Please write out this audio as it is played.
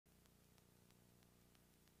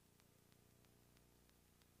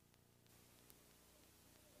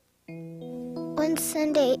On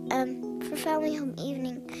Sunday, for family home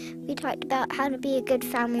evening, we talked about how to be a good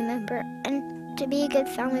family member, and to be a good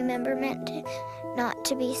family member meant not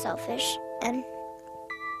to be selfish. And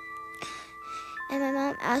my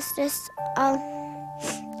mom asked us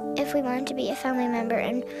if we wanted to be a family member,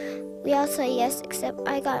 and we all said yes, except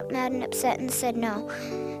I got mad and upset and said no.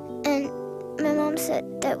 And my mom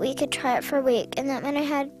said that we could try it for a week, and that meant I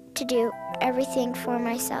had to do everything for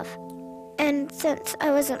myself. And since I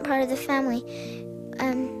wasn't part of the family,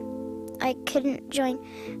 I couldn't join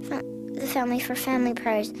the family for family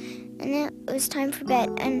prayers. And then it was time for bed,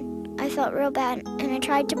 and I felt real bad, and I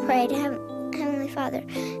tried to pray to Heavenly Father,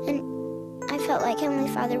 and I felt like Heavenly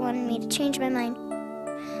Father wanted me to change my mind.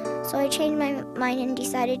 So I changed my mind and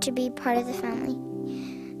decided to be part of the family.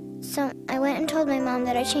 So I went and told my mom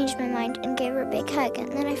that I changed my mind and gave her a big hug,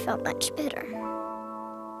 and then I felt much better.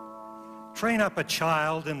 Train up a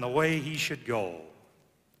child in the way he should go,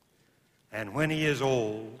 and when he is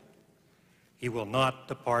old, he will not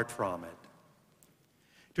depart from it.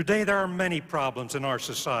 Today there are many problems in our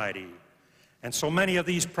society, and so many of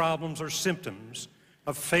these problems are symptoms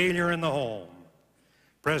of failure in the home.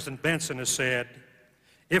 President Benson has said,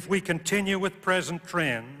 if we continue with present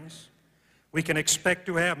trends, we can expect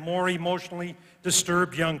to have more emotionally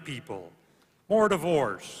disturbed young people, more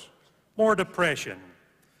divorce, more depression,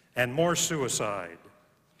 and more suicide.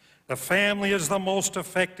 The family is the most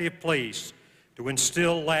effective place to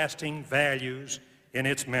instill lasting values in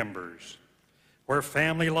its members. Where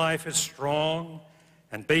family life is strong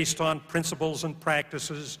and based on principles and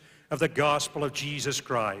practices of the gospel of Jesus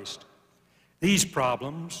Christ, these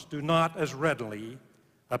problems do not as readily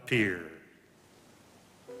appear.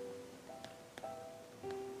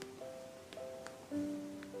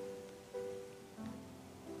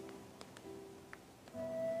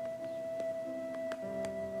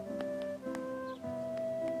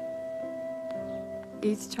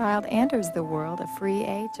 Each child enters the world a free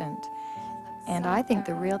agent, and I think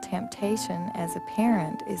the real temptation as a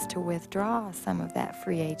parent is to withdraw some of that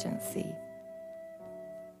free agency.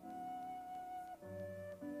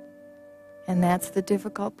 And that's the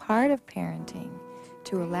difficult part of parenting,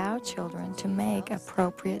 to allow children to make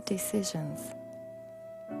appropriate decisions.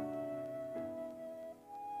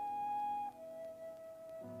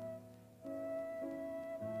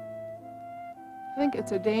 I think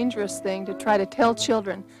it's a dangerous thing to try to tell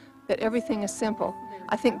children that everything is simple.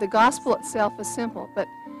 I think the gospel itself is simple, but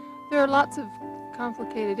there are lots of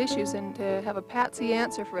complicated issues, and to have a patsy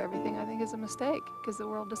answer for everything I think is a mistake, because the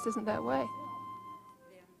world just isn't that way.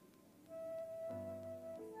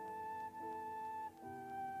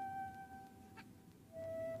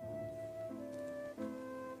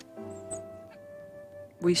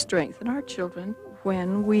 We strengthen our children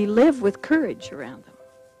when we live with courage around them.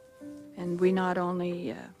 And we not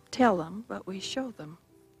only tell them, but we show them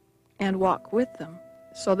and walk with them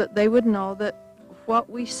so that they would know that what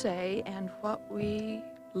we say and what we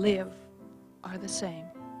live are the same.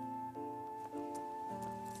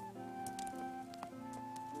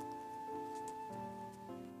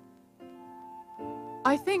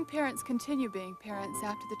 I think parents continue being parents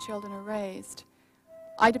after the children are raised.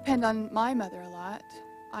 I depend on my mother a lot.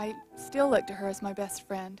 I still look to her as my best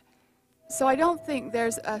friend. So I don't think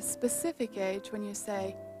there's a specific age when you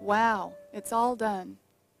say, wow, it's all done.